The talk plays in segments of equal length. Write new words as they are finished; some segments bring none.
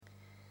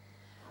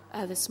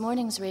This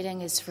morning's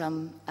reading is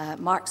from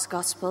Mark's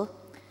Gospel,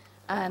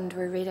 and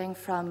we're reading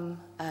from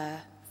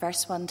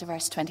verse 1 to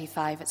verse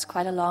 25. It's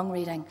quite a long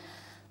reading,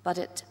 but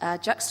it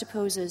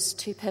juxtaposes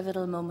two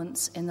pivotal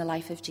moments in the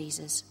life of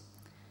Jesus.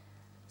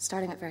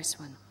 Starting at verse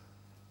 1.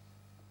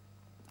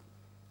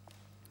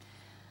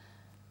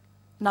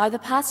 Now the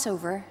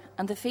Passover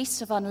and the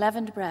Feast of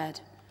Unleavened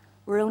Bread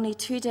were only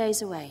 2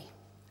 days away,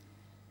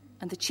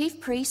 and the chief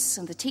priests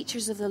and the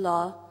teachers of the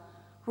law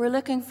were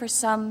looking for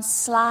some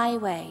sly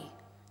way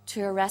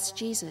to arrest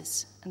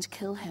Jesus and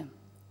kill him.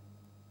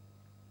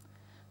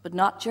 But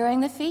not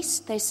during the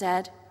feast, they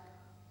said,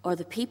 or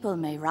the people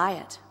may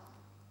riot.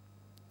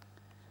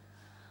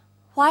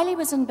 While he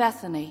was in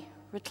Bethany,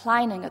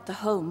 reclining at the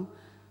home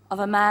of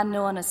a man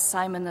known as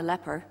Simon the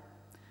leper,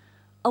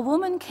 a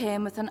woman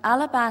came with an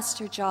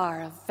alabaster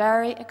jar of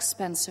very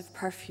expensive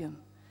perfume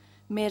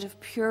made of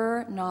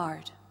pure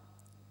nard.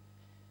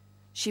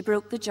 She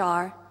broke the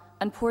jar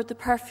and poured the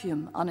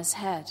perfume on his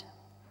head.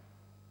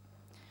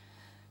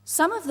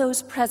 Some of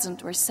those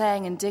present were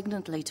saying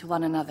indignantly to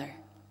one another,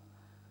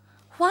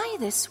 "Why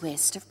this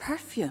waste of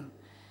perfume?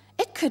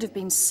 It could have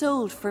been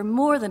sold for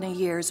more than a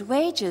year's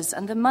wages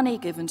and the money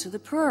given to the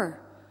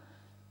poor."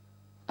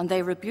 And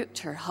they rebuked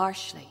her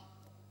harshly.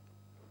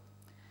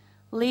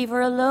 "Leave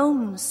her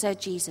alone,"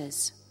 said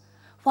Jesus.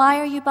 "Why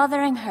are you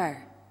bothering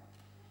her?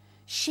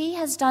 She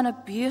has done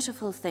a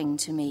beautiful thing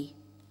to me.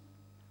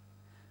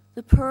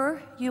 The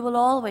poor you will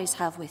always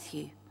have with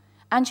you,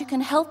 and you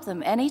can help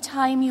them any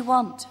time you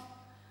want.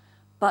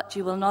 But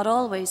you will not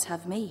always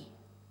have me.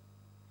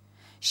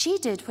 She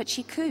did what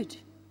she could.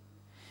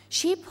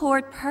 She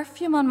poured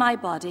perfume on my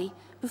body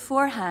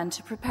beforehand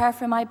to prepare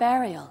for my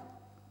burial.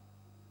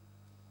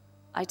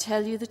 I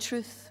tell you the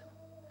truth,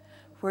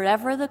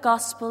 wherever the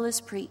gospel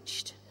is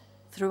preached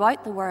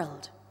throughout the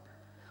world,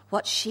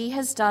 what she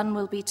has done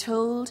will be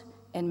told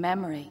in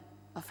memory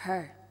of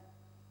her."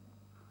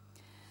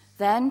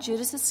 Then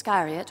Judas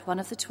Iscariot, one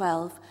of the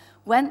 12,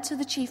 went to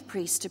the chief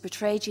priests to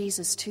betray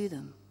Jesus to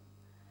them.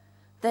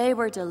 They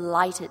were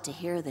delighted to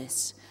hear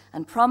this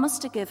and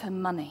promised to give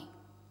him money.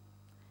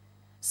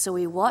 So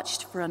he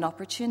watched for an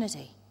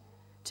opportunity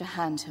to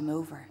hand him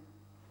over.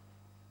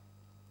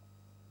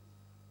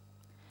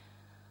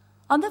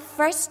 On the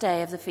first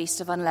day of the Feast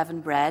of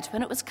Unleavened Bread,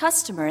 when it was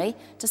customary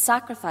to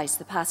sacrifice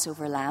the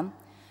Passover lamb,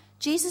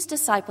 Jesus'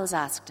 disciples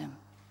asked him,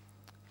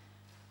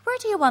 "Where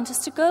do you want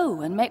us to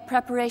go and make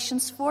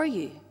preparations for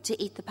you to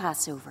eat the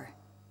Passover?"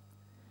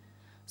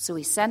 So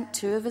he sent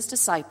 2 of his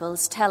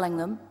disciples, telling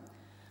them,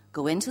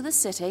 "Go into the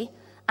city,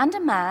 and a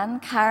man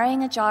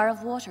carrying a jar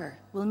of water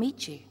will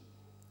meet you.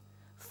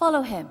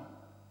 Follow him.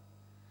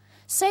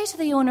 Say to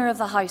the owner of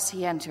the house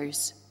he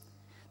enters,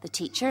 'The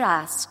teacher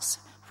asks,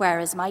 where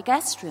is my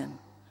guest room,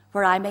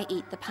 where I may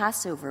eat the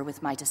Passover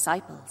with my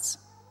disciples?'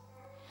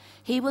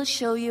 He will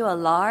show you a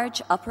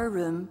large upper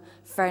room,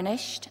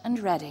 furnished and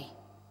ready.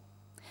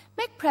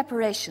 Make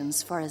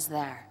preparations for us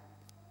there."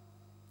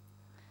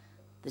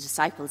 The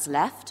disciples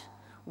left,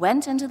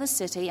 went into the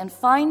city, and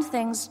found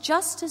things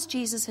just as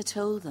Jesus had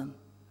told them.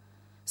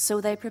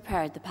 So they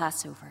prepared the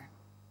Passover.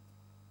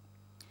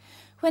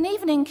 When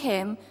evening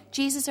came,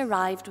 Jesus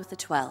arrived with the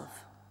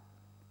 12.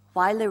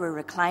 While they were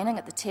reclining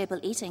at the table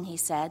eating, he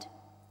said,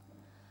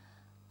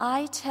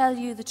 "I tell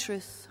you the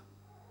truth.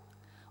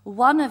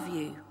 One of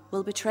you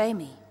will betray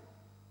me,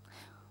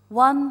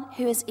 one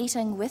who is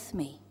eating with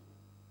me."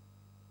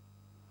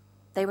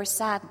 They were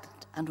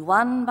saddened, and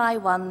one by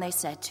one they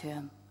said to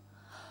him,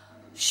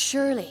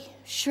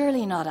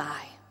 Surely not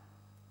I."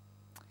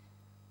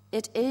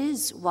 "It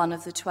is one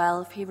of the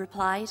 12, he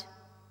replied,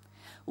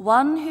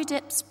 "one who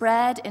dips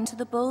bread into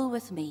the bowl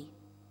with me.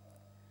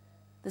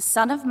 The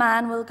Son of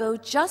Man will go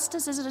just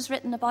as it is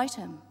written about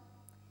him.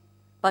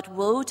 But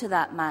woe to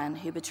that man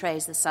who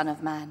betrays the Son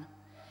of Man.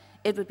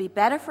 It would be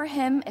better for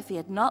him if he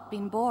had not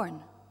been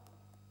born."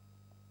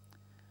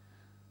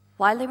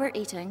 While they were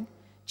eating,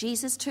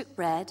 Jesus took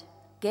bread,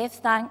 gave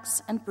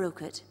thanks and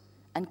broke it,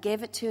 and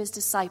gave it to his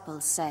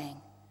disciples,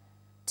 saying,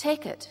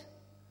 "Take it,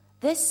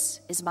 this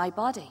is my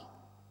body."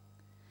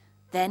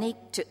 Then he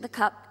took the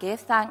cup,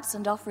 gave thanks,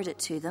 and offered it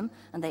to them,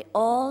 and they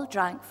all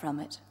drank from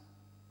it.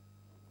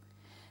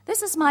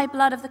 "This is my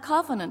blood of the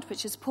covenant,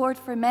 which is poured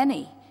for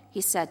many,"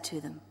 he said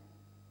to them.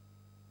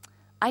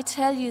 "I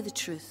tell you the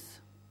truth,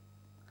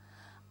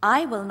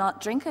 I will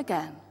not drink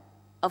again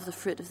of the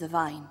fruit of the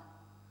vine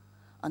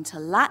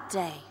until that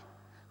day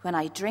when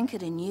I drink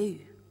it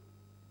anew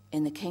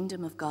in the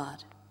kingdom of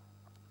God."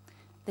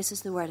 This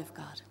is the word of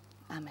God.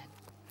 Amen.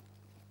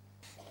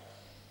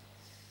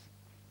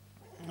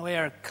 We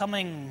are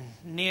coming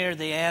near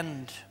the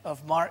end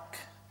of Mark.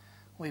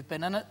 We've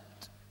been in it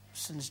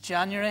since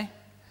January.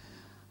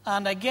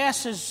 And I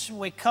guess as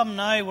we come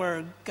now,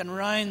 we're going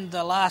round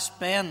the last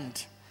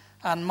bend.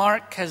 And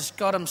Mark has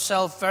got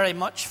himself very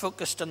much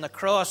focused on the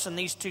cross. And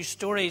these 2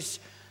 stories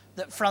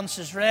that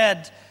Francis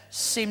read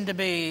seem to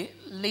be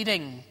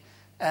leading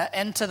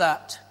into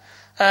that.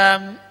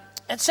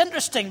 It's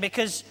interesting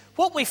because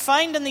what we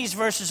find in these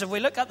verses, if we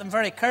look at them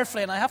very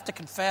carefully, and I have to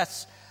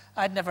confess,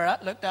 I'd never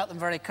looked at them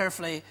very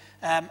carefully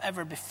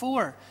ever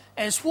before,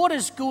 is what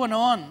is going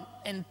on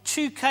in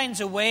two kinds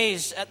of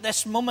ways at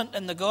this moment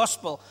in the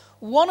gospel,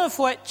 one of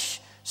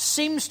which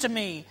seems to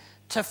me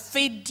to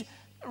feed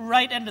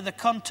right into the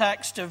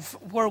context of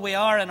where we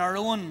are in our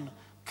own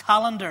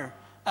calendar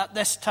at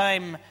this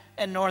time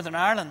in Northern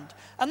Ireland.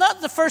 And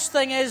that the first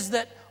thing is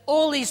that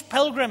all these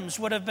pilgrims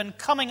would have been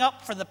coming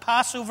up for the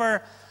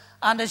Passover,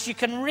 and as you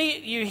can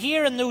read, you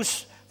hear in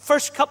those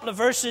first couple of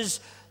verses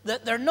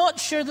that they're not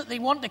sure that they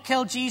want to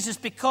kill Jesus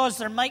because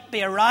there might be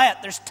a riot.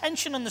 There's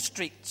tension in the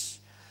streets.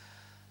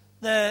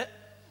 The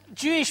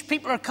Jewish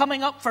people are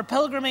coming up for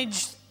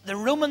pilgrimage. The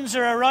Romans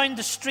are around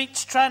the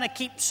streets trying to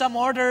keep some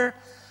order.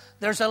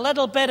 There's a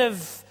little bit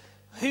of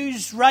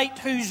who's right,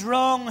 who's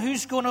wrong,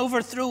 who's going to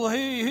overthrow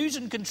who's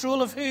in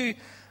control of who.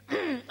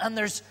 And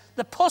there's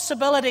the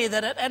possibility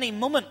that at any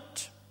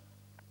moment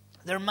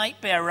there might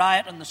be a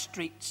riot in the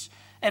streets.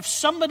 If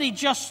somebody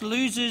just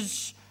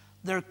loses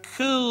their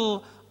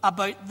cool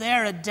about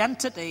their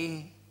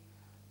identity,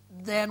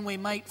 then we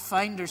might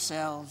find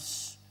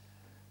ourselves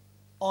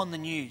on the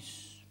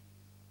news.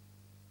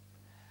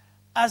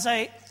 As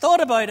I thought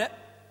about it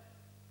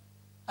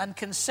and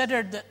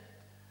considered that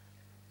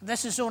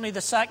this is only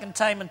the second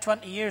time in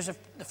 20 years,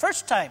 the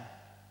first time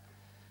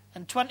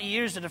in 20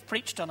 years that I've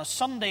preached on a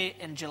Sunday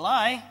in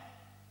July,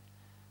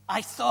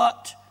 I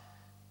thought,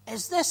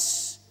 is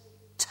this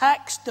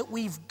text that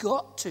we've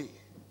got to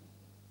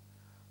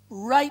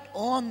right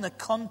on the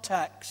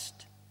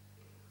context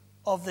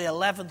of the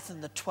 11th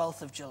and the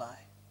 12th of July?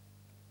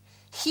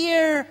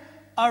 Here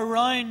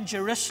around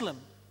Jerusalem,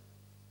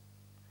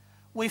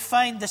 we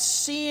find the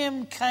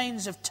same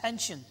kinds of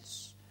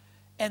tensions.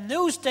 In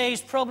those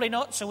days, probably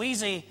not so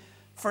easy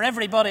for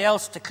everybody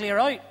else to clear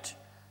out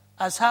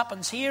as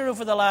happens here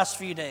over the last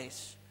few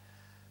days.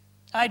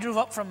 I drove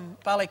up from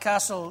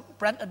Ballycastle.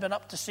 Brent had been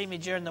up to see me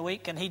during the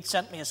week, and he'd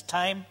sent me his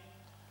time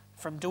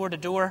from door to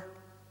door.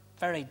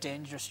 Very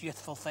dangerous,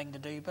 youthful thing to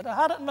do, but I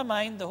had it in my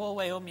mind the whole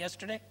way home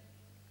yesterday.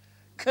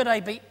 Could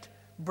I beat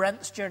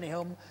Brent's journey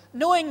home,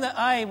 knowing that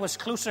I was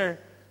closer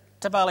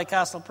to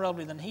Ballycastle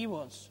probably than he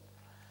was?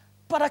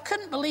 But I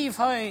couldn't believe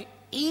how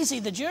easy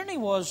the journey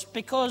was,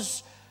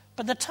 because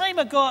by the time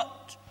I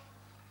got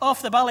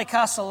off the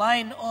Ballycastle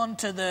line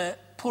onto the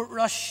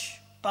Portrush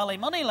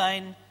Ballymoney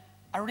line,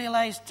 I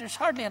realised there's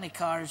hardly any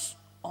cars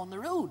on the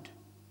road.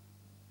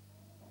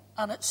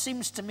 And it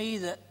seems to me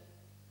that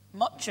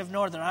much of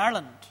Northern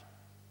Ireland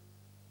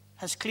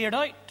has cleared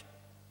out.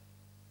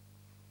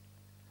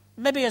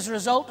 Maybe as a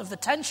result of the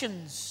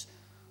tensions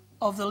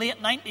of the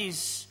late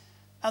 90s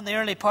and the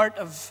early part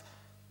of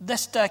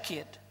this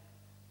decade.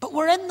 But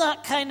we're in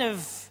that kind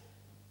of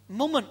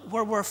moment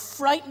where we're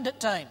frightened at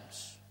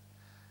times.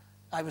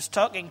 I was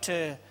talking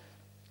to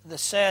the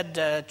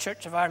said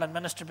Church of Ireland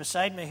minister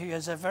beside me, who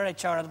is a very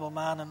charitable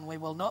man, and we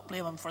will not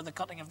blame him for the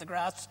cutting of the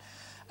grass.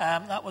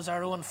 That was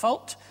our own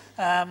fault.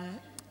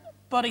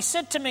 But he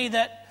said to me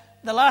that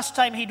the last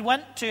time he'd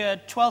went to a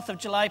 12th of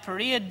July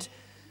parade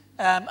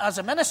as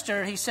a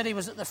minister, he said he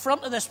was at the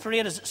front of this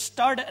parade as it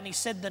started, and he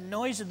said the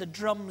noise of the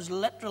drums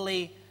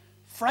literally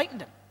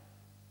frightened him.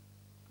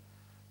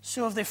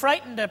 So if they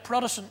frightened a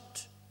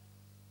Protestant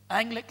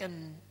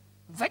Anglican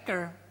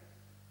vicar,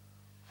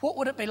 what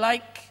would it be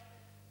like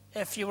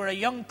if you were a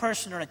young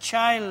person or a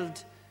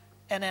child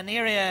in an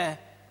area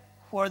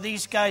where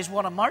these guys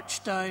want to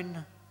march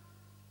down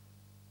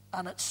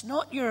and it's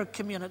not your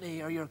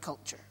community or your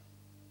culture?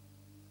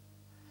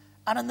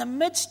 And in the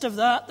midst of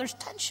that, there's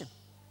tension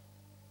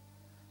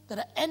that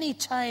at any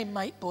time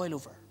might boil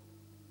over.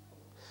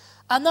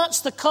 And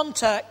that's the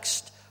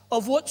context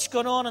of what's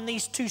going on in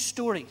these two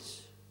stories.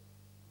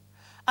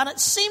 And it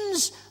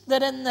seems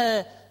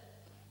that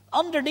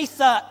underneath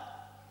that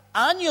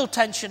annual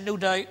tension, no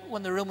doubt,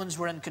 when the Romans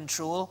were in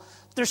control,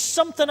 there's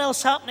something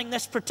else happening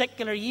this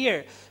particular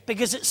year.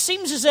 Because it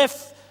seems as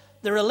if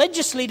the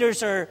religious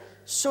leaders are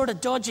sort of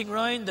dodging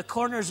around the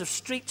corners of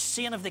streets,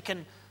 seeing if they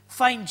can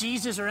find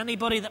Jesus or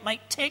anybody that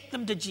might take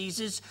them to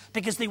Jesus,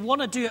 because they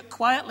want to do it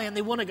quietly and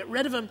they want to get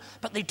rid of him,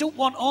 but they don't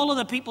want all of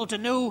the people to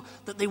know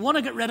that they want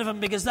to get rid of him,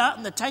 because that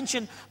and the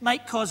tension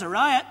might cause a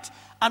riot.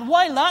 And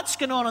while that's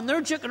going on and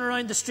they're joking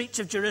around the streets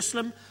of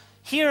Jerusalem,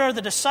 here are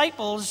the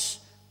disciples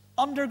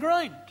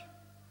underground.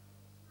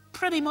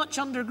 Pretty much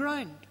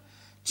underground.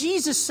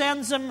 Jesus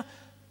sends them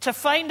to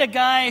find a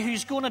guy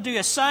who's going to do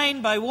a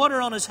sign by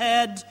water on his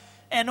head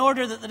in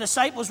order that the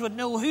disciples would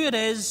know who it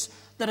is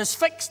that has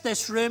fixed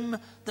this room,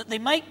 that they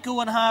might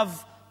go and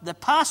have the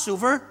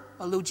Passover,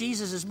 although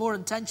Jesus has more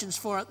intentions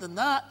for it than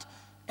that,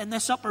 in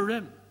this upper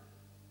room.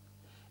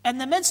 In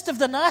the midst of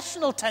the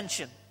national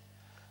tension,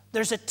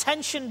 there's a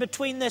tension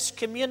between this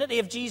community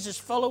of Jesus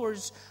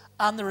followers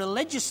and the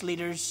religious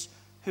leaders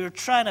who are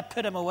trying to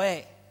put him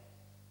away.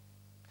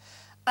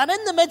 And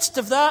in the midst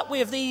of that, we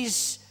have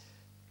these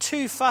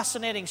two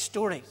fascinating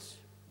stories.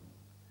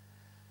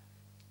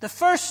 The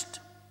first,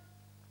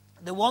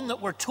 the one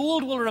that we're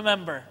told we'll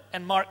remember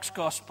in Mark's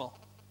Gospel.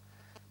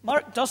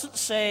 Mark doesn't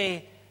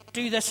say,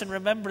 do this in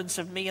remembrance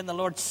of me in the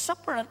Lord's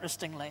Supper,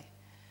 interestingly.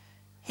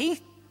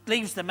 He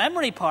leaves the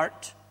memory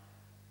part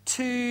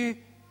to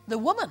the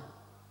woman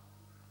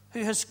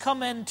who has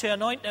come in to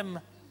anoint him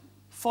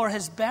for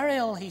his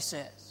burial, he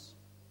says.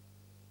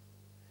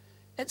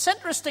 It's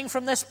interesting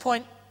from this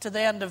point to the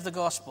end of the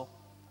gospel,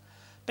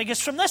 because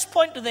from this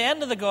point to the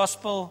end of the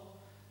gospel,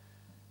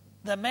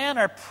 the men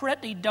are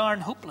pretty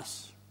darn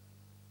hopeless.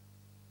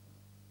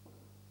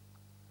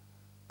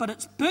 But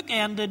it's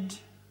bookended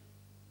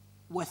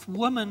with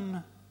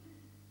women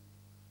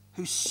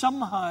who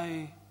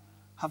somehow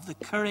have the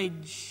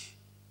courage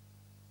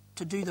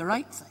to do the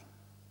right thing.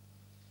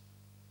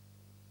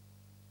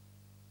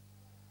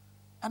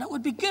 And it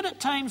would be good at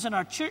times in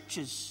our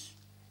churches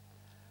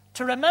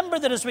to remember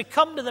that as we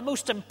come to the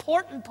most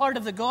important part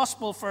of the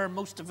gospel for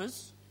most of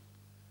us,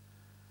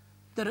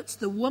 that it's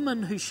the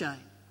women who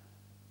shine.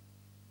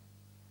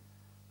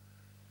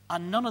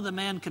 And none of the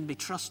men can be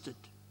trusted.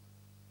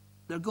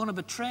 They're going to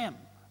betray him.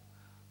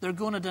 They're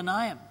going to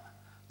deny him.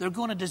 They're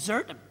going to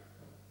desert him.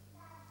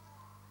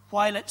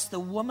 While it's the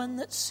woman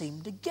that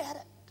seemed to get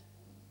it.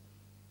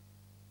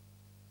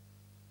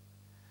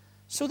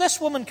 So this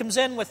woman comes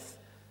in with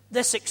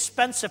this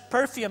expensive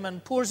perfume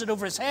and pours it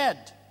over his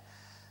head.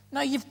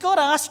 Now you've got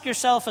to ask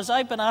yourself, as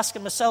I've been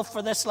asking myself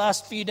for this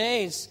last few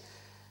days,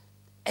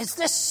 is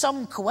this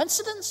some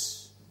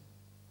coincidence?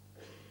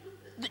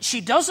 That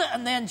she does it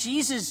and then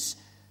Jesus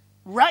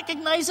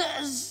recognizes it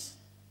as,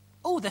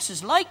 oh, this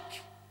is like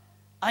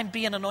I'm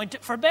being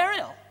anointed for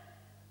burial.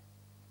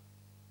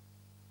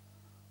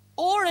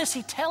 Or is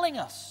he telling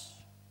us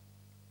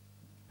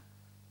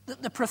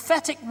that the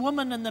prophetic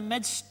woman in the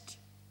midst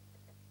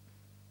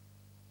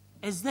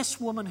is this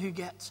woman who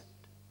gets it?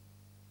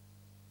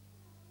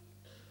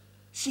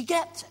 She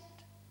gets it.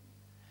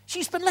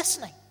 She's been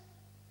listening.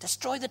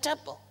 Destroy the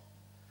temple.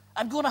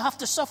 I'm going to have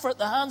to suffer at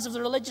the hands of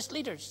the religious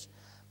leaders.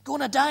 I'm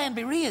going to die and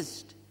be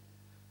raised.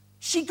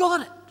 She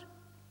got it.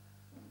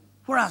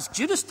 Whereas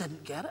Judas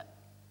didn't get it.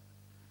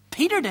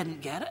 Peter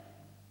didn't get it.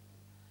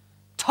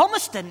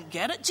 Thomas didn't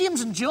get it.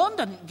 James and John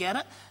didn't get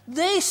it.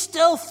 They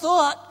still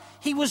thought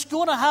he was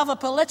going to have a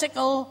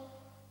political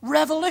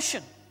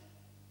revolution.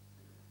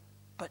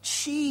 But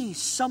she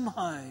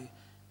somehow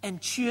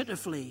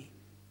intuitively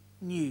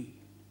knew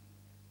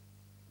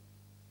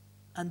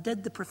and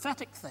did the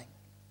prophetic thing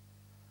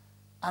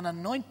and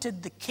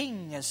anointed the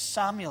king as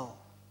Samuel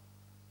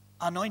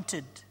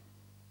anointed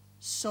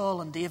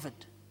Saul and David.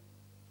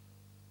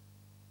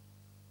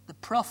 The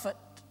prophet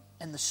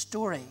in the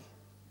story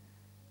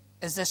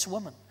is this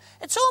woman.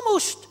 It's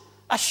almost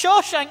a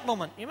Shawshank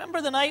moment. You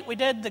remember the night we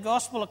did the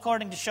gospel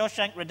according to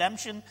Shawshank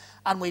Redemption,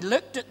 and we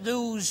looked at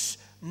those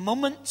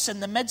moments in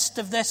the midst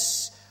of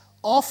this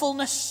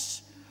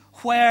awfulness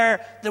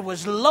where there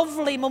was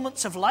lovely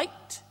moments of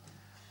light,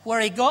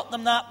 where he got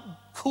them that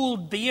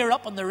cold beer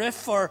up on the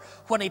roof, or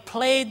when he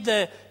played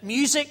the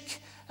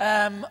music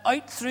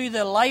out through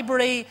the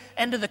library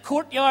into the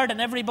courtyard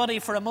and everybody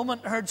for a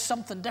moment heard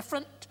something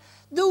different.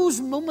 Those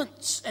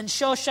moments in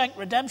Shawshank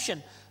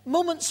Redemption,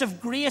 moments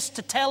of grace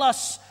to tell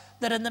us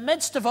that in the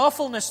midst of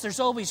awfulness there's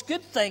always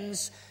good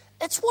things.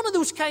 It's one of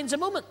those kinds of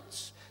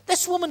moments.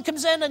 This woman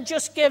comes in and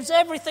just gives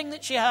everything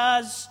that she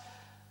has,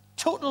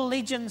 total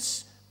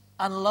allegiance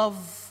and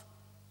love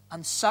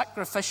and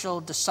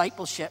sacrificial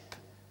discipleship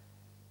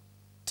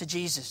to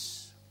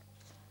Jesus.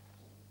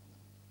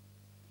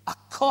 A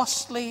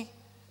costly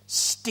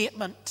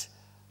statement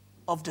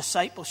of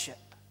discipleship,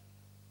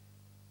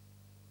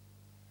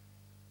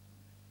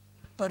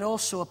 but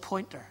also a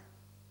pointer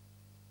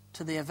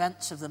to the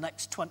events of the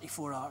next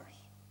 24 hours.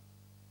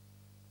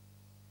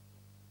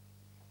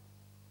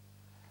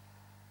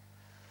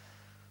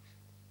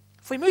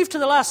 If we move to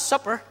the Last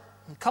Supper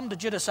and come to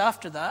Judas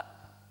after that,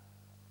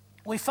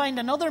 we find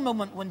another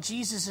moment when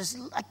Jesus is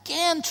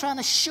again trying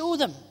to show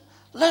them,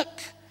 look,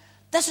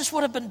 this is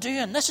what I've been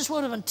doing, this is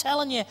what I've been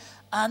telling you,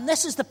 and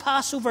this is the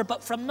Passover,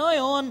 but from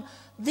now on,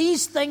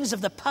 these things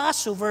of the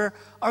Passover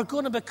are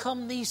going to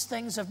become these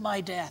things of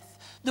my death.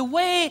 The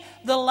way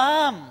the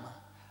lamb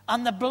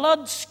and the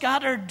blood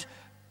scattered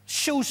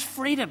shows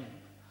freedom.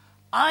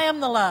 I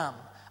am the lamb,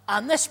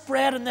 and this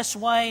bread and this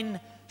wine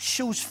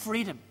shows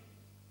freedom.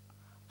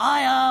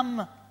 I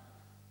am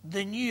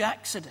the new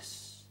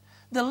Exodus.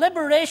 The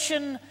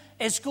liberation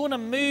is going to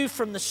move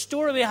from the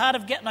story we had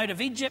of getting out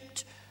of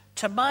Egypt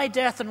to my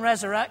death and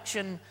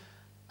resurrection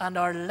and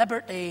our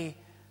liberty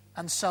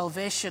and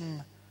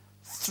salvation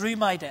through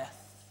my death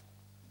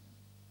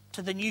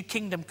to the new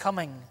kingdom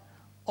coming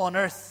on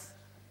earth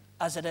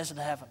as it is in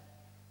heaven.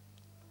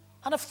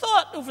 And I've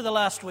thought over the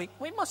last week,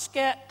 we must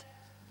get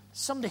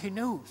somebody who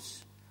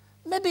knows,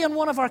 maybe on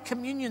one of our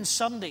communion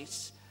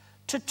Sundays,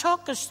 to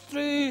talk us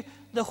through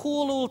the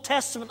whole Old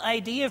Testament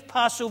idea of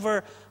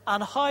Passover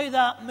and how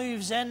that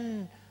moves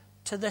in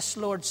to this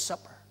Lord's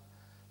Supper.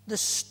 The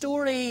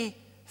story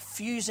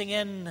fusing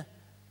in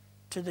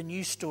to the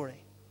new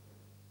story.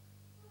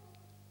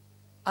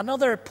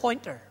 Another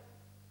pointer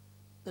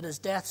that his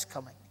death's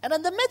coming. And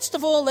in the midst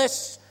of all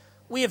this,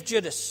 we have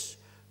Judas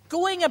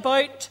going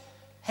about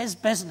his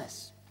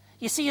business.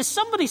 You see, as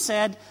somebody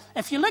said,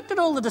 if you looked at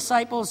all the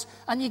disciples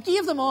and you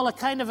gave them all a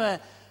kind of a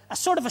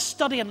sort of a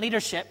study in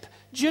leadership,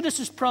 Judas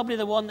is probably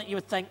the one that you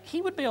would think,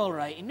 he would be all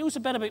right. He knows a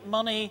bit about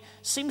money,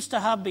 seems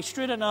to be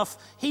shrewd enough.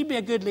 He'd be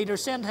a good leader.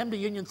 Send him to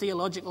Union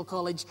Theological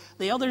College.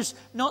 The others,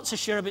 not so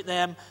sure about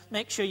them.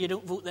 Make sure you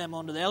don't vote them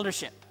onto the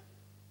eldership.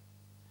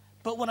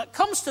 But when it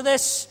comes to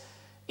this,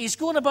 he's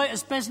going about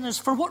his business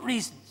for what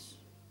reasons?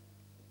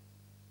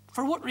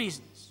 For what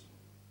reasons?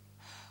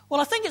 Well,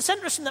 I think it's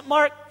interesting that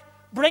Mark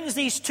brings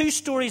these two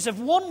stories of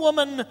one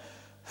woman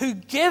who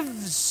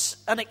gives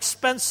an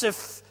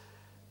expensive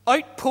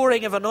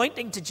outpouring of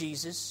anointing to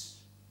Jesus,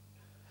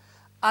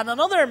 and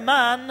another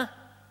man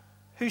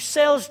who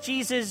sells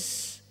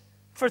Jesus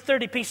for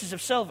 30 pieces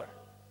of silver.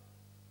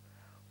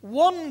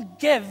 One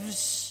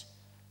gives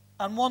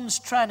and one's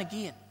trying to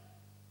gain.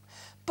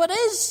 But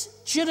is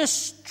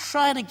Judas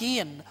trying to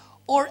gain,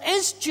 or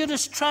is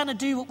Judas trying to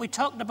do what we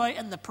talked about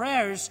in the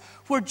prayers,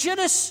 where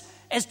Judas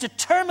is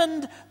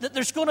determined that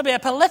there's going to be a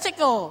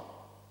political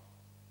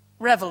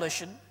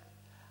revolution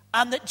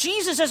and that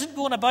Jesus isn't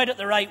going about it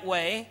the right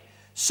way,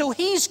 so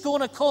he's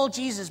going to call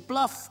Jesus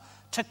bluff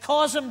to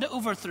cause him to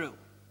overthrow?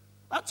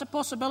 That's a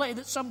possibility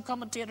that some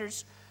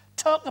commentators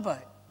talk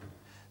about.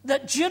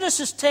 That Judas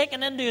has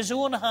taken into his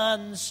own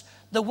hands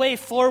the way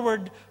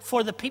forward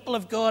for the people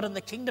of God and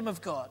the kingdom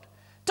of God.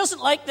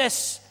 Doesn't like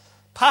this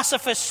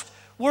pacifist,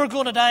 we're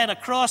going to die on a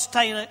cross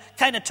kind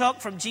of talk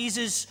from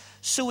Jesus,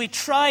 so he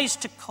tries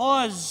to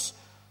cause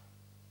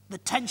the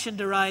tension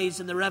to rise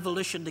and the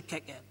revolution to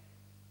kick in.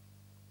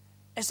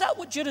 Is that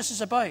what Judas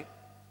is about?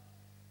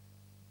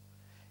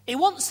 He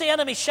wants the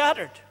enemy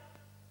shattered.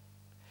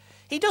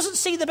 He doesn't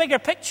see the bigger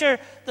picture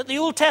that the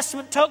Old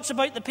Testament talks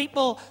about the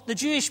people, the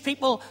Jewish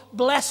people,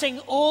 blessing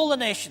all the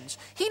nations.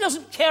 He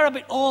doesn't care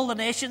about all the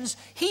nations.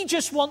 He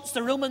just wants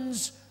the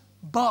Romans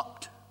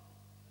bopped.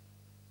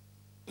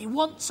 He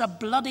wants a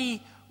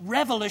bloody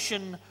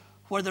revolution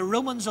where the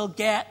Romans will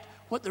get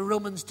what the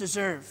Romans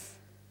deserve.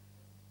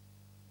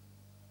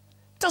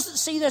 Doesn't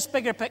see this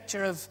bigger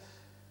picture of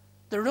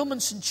the Roman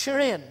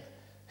centurion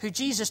who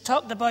Jesus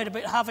talked about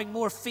having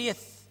more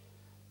faith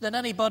than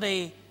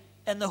anybody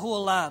in the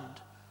whole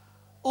land.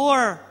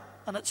 Or,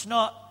 and it's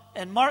not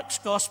in Mark's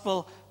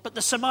gospel, but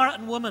the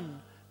Samaritan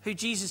woman who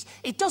Jesus...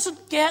 He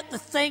doesn't get the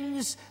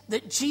things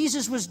that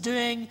Jesus was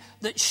doing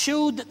that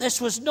showed that this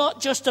was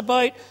not just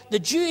about the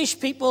Jewish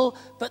people,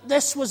 but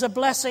this was a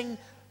blessing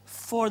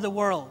for the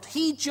world.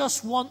 He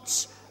just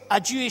wants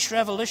a Jewish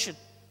revolution.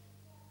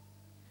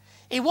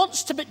 He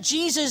wants to put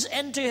Jesus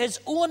into his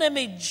own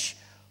image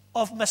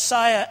of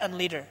Messiah and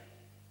leader.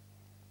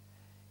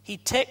 He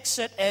takes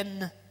it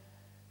in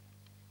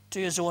to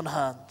his own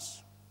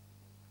hands.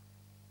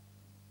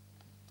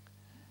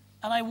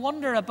 And I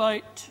wonder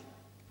about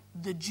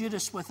the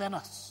Judas within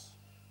us.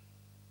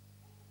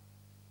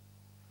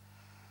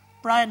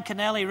 Brian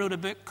Kennelly wrote a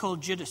book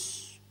called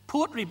Judas,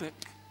 poetry book,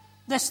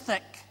 this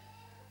thick.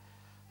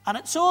 And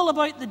it's all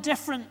about the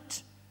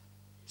different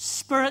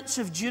spirits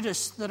of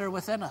Judas that are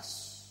within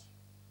us.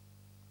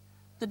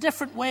 The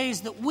different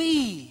ways that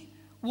we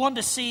want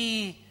to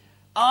see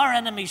our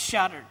enemies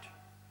shattered,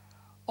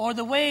 or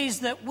the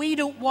ways that we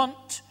don't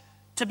want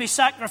to be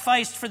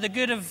sacrificed for the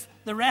good of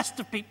the rest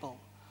of people,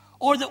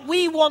 or that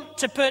we want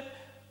to put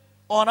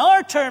on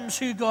our terms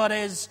who God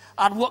is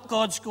and what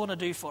God's going to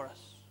do for us.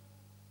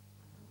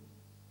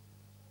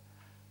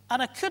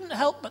 And I couldn't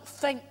help but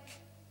think,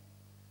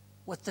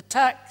 with the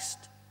text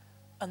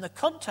and the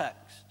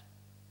context,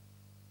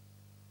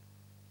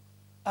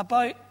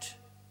 about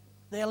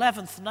the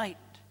 11th night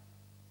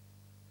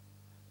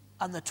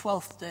and the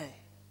 12th day.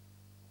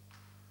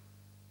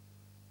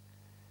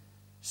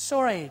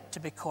 Sorry to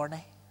be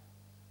corny,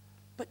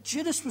 but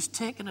Judas was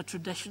taking a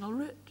traditional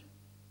route.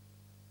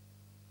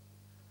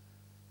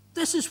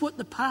 This is what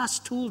the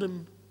past told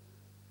him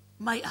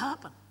might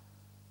happen.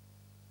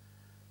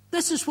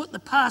 This is what the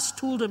past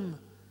told him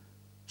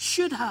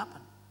should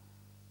happen.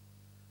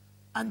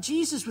 And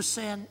Jesus was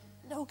saying,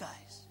 no,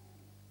 guys.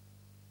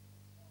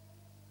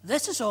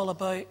 This is all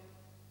about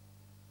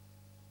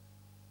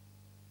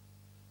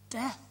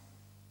death.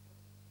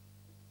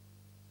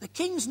 The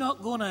king's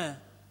not going to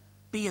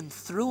be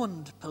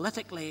enthroned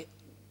politically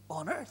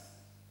on earth.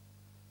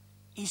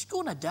 He's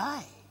going to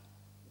die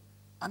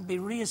and be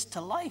raised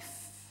to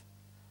life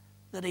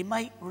that he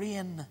might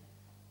reign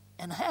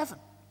in heaven.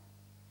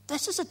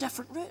 This is a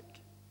different route.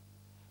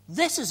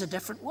 This is a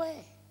different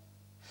way.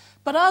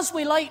 But as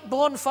we light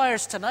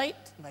bonfires tonight,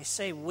 and I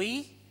say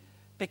we,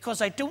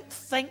 because I don't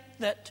think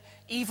that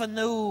even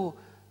though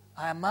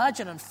I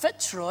imagine in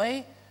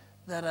Fitzroy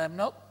that I'm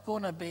not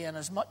going to be in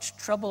as much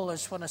trouble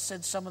as when I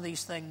said some of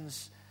these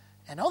things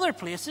in other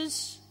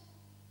places,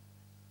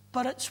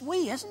 but it's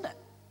we, isn't it?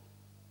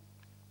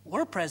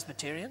 We're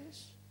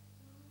Presbyterians.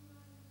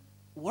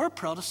 We're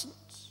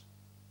Protestants.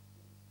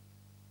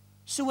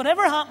 So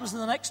whatever happens in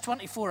the next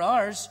 24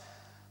 hours,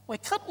 we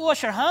can't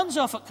wash our hands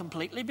off it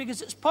completely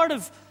because it's part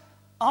of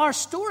our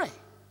story.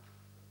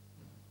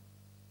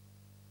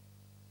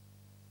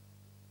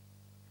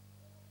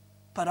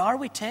 But are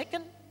we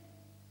taking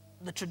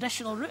the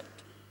traditional route?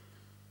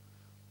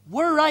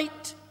 We're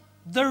right,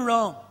 they're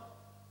wrong.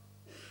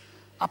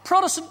 A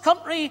Protestant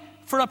country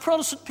for a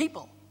Protestant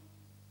people.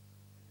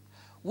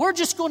 We're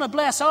just going to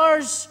bless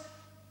ours.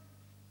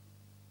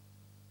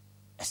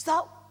 Is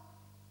that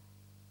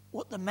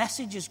what the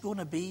message is going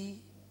to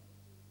be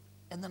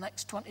in the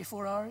next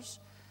 24 hours?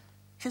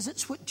 Because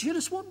it's what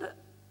Judas wanted.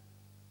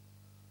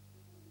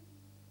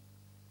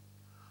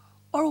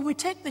 Or will we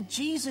take the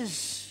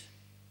Jesus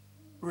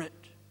route,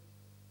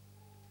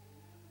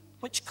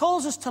 which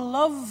calls us to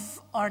love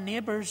our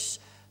neighbours,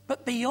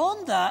 but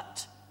beyond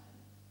that,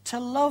 to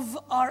love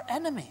our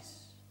enemies?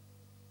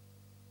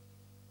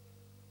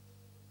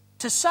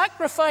 To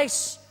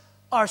sacrifice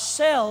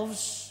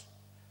ourselves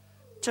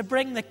to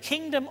bring the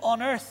kingdom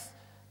on earth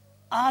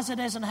as it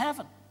is in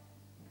heaven.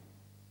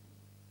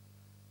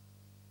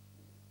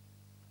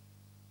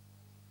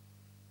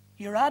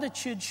 Your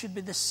attitude should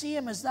be the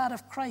same as that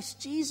of Christ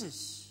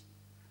Jesus,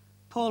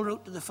 Paul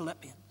wrote to the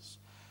Philippians,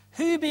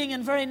 who, being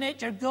in very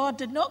nature God,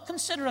 did not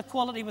consider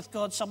equality with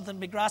God something to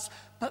be grasped,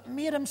 but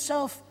made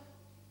himself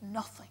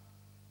nothing.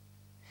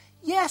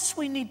 Yes,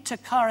 we need to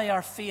carry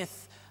our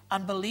faith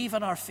and believe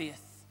in our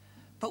faith,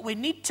 but we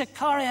need to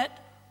carry it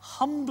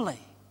humbly.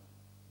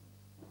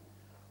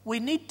 We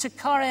need to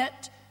carry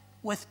it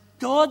with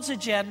God's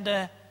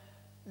agenda,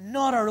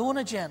 not our own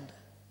agenda.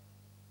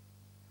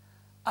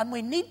 And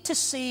we need to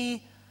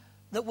see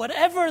that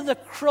whatever the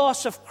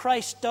cross of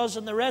Christ does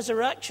and the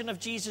resurrection of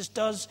Jesus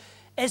does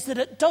is that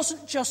it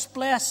doesn't just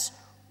bless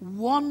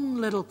one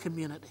little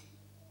community,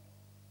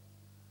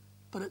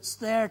 but it's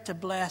there to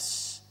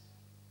bless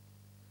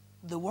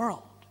the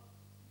world.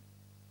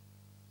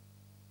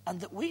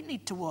 And that we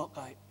need to walk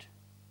out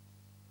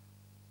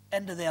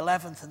into the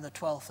 11th and the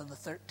 12th and the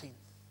 13th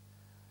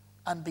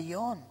and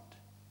beyond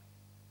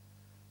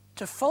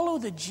to follow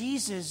the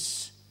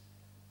Jesus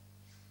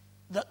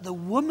that the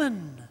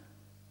woman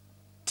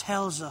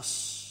tells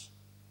us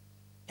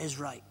is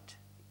right,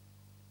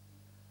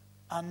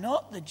 and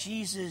not the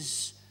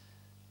Jesus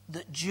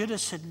that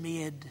Judas had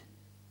made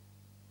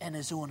in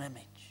his own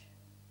image.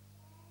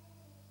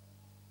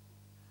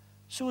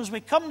 So as we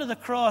come to the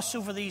cross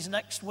over these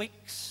next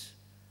weeks,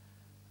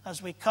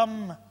 as we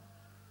come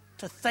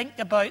to think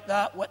about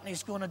that,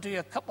 Whitney's going to do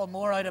a couple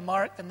more out of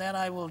Mark, and then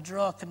I will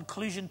draw a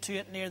conclusion to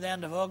it near the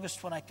end of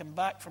August when I come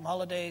back from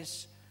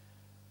holidays.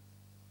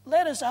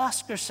 Let us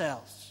ask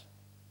ourselves,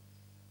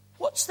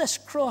 what's this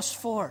cross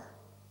for?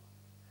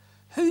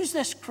 Who's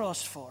this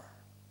cross for?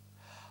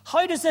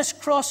 How does this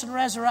cross and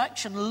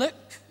resurrection look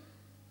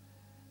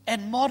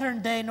in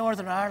modern day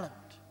Northern Ireland?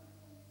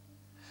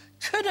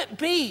 Could it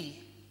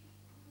be,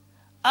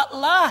 at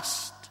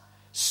last,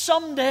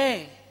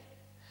 someday,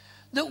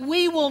 that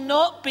we will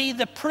not be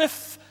the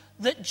proof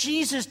that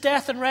Jesus'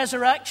 death and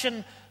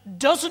resurrection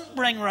doesn't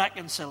bring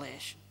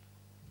reconciliation?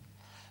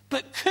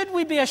 But could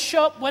we be a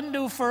shop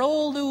window for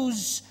all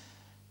those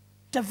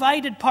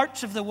divided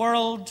parts of the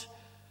world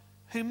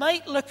who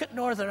might look at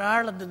Northern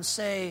Ireland and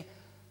say,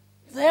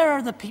 there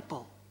are the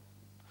people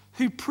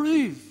who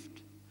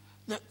proved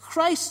that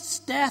Christ's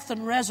death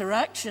and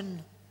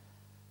resurrection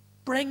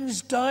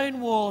brings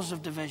down walls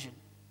of division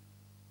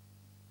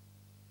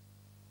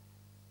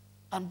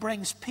and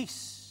brings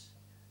peace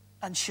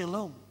and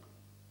shalom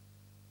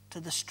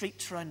to the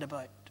streets round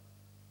about.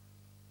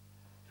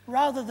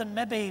 Rather than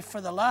maybe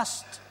for the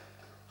last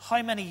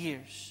how many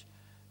years,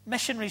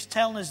 missionaries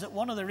telling us that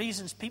one of the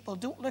reasons people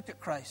don't look at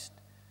Christ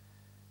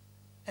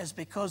is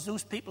because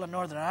those people in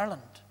Northern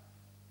Ireland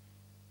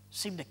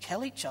seem to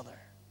kill each other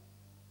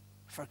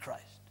for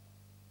Christ.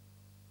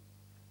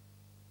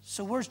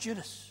 So where's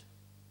Judas?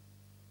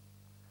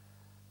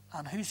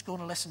 And who's going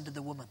to listen to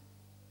the woman?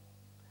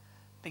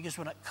 Because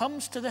when it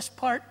comes to this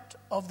part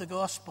of the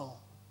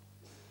gospel,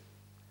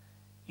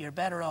 you're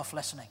better off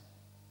listening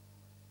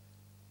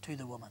to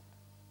the woman.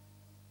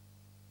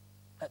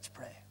 Let's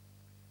pray.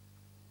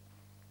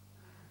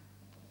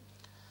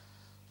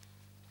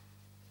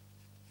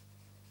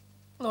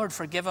 Lord,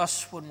 forgive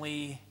us when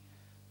we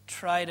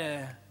try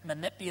to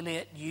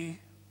manipulate you.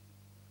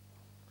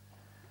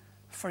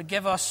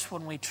 Forgive us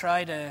when we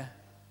try to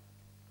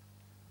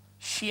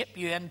shape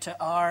you into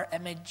our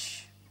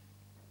image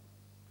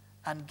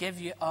and give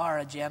you our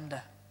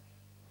agenda.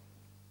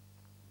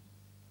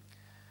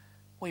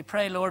 We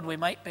pray, Lord, we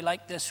might be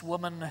like this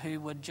woman who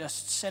would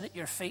just sit at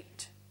your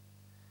feet,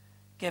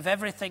 give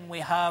everything we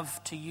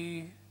have to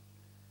you,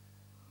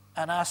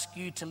 and ask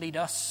you to lead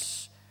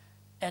us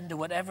into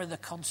whatever the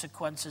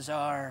consequences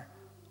are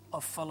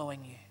of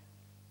following you.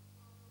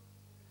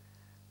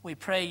 We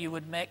pray you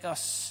would make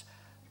us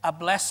a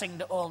blessing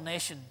to all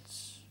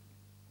nations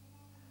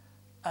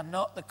and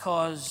not the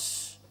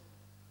cause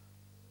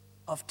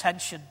of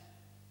tension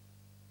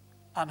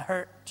and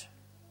hurt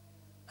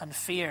and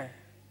fear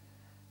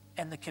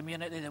in the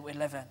community that we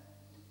live in.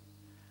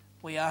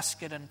 We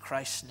ask it in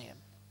Christ's name.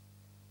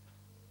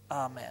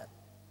 Amen.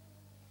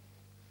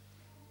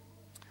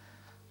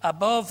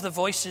 Above the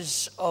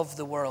voices of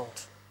the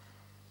world,